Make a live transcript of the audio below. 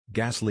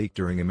Gas leak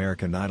during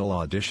American Idol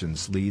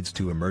auditions leads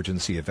to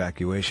emergency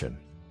evacuation.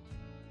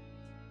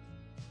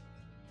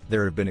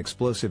 There have been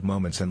explosive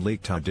moments and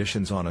leaked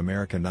auditions on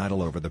American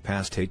Idol over the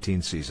past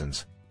 18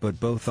 seasons, but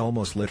both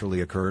almost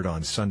literally occurred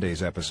on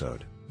Sunday's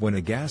episode, when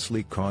a gas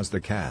leak caused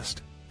the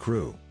cast,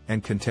 crew,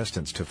 and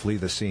contestants to flee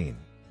the scene.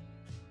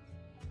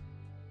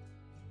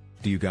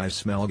 "Do you guys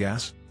smell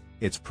gas?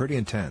 It's pretty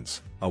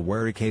intense," a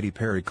wary Katy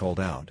Perry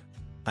called out.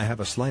 "I have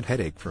a slight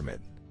headache from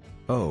it.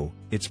 Oh,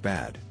 it's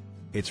bad.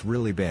 It's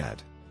really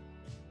bad.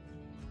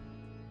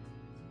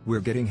 We're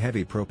getting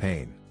heavy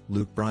propane,"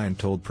 Luke Bryan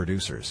told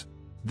producers.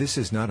 "This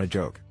is not a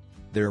joke.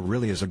 There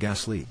really is a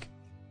gas leak."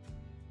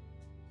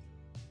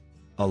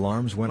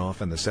 Alarms went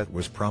off and the set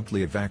was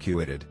promptly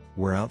evacuated,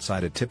 where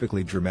outside a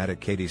typically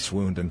dramatic Katy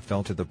swooned and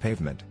fell to the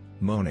pavement,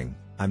 moaning,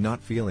 "I'm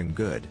not feeling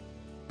good."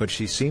 But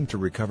she seemed to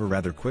recover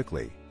rather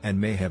quickly, and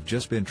may have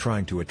just been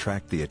trying to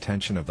attract the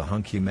attention of the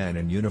hunky man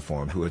in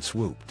uniform who had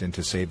swooped in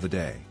to save the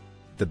day.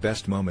 The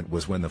best moment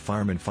was when the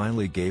firemen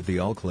finally gave the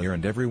all-clear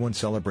and everyone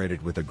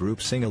celebrated with a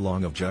group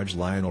sing-along of Judge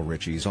Lionel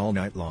Richie's All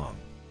Night Long,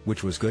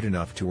 which was good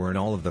enough to earn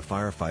all of the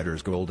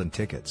firefighters golden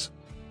tickets.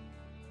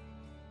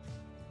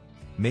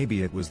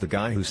 Maybe it was the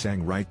guy who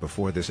sang right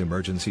before this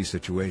emergency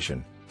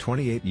situation,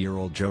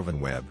 28-year-old Jovan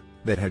Webb,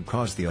 that had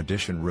caused the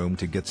audition room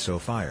to get so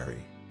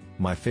fiery.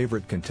 "My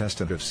favorite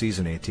contestant of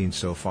season 18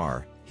 so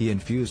far, he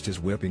infused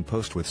his whipping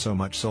post with so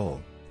much soul,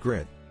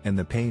 grit, and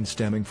the pain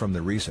stemming from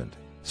the recent,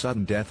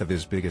 sudden death of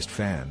his biggest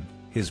fan,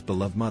 his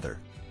beloved mother.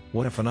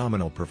 What a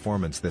phenomenal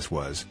performance this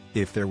was."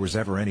 If there was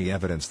ever any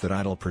evidence that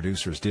Idol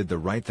producers did the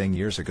right thing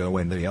years ago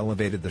when they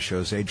elevated the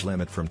show's age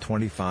limit from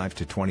 25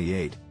 to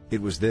 28,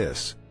 it was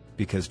this,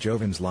 because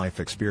Jovan's life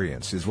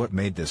experience is what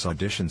made this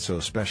audition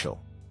so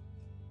special.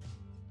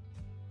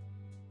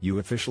 "You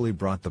officially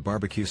brought the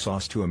barbecue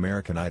sauce to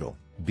American Idol,"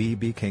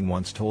 B.B. King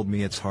once told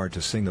me. "It's hard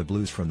to sing the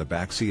blues from the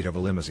backseat of a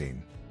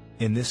limousine.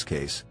 In this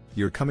case,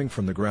 you're coming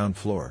from the ground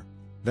floor."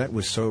 "That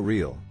was so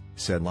real,"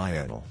 said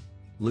Lionel.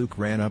 Luke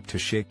ran up to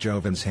shake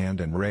Jovan's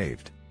hand and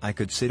raved, "I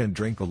could sit and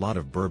drink a lot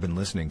of bourbon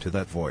listening to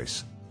that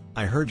voice.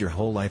 I heard your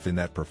whole life in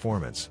that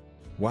performance.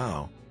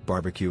 Wow,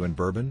 barbecue and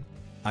bourbon?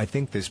 I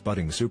think this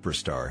budding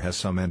superstar has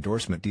some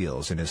endorsement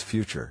deals in his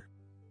future."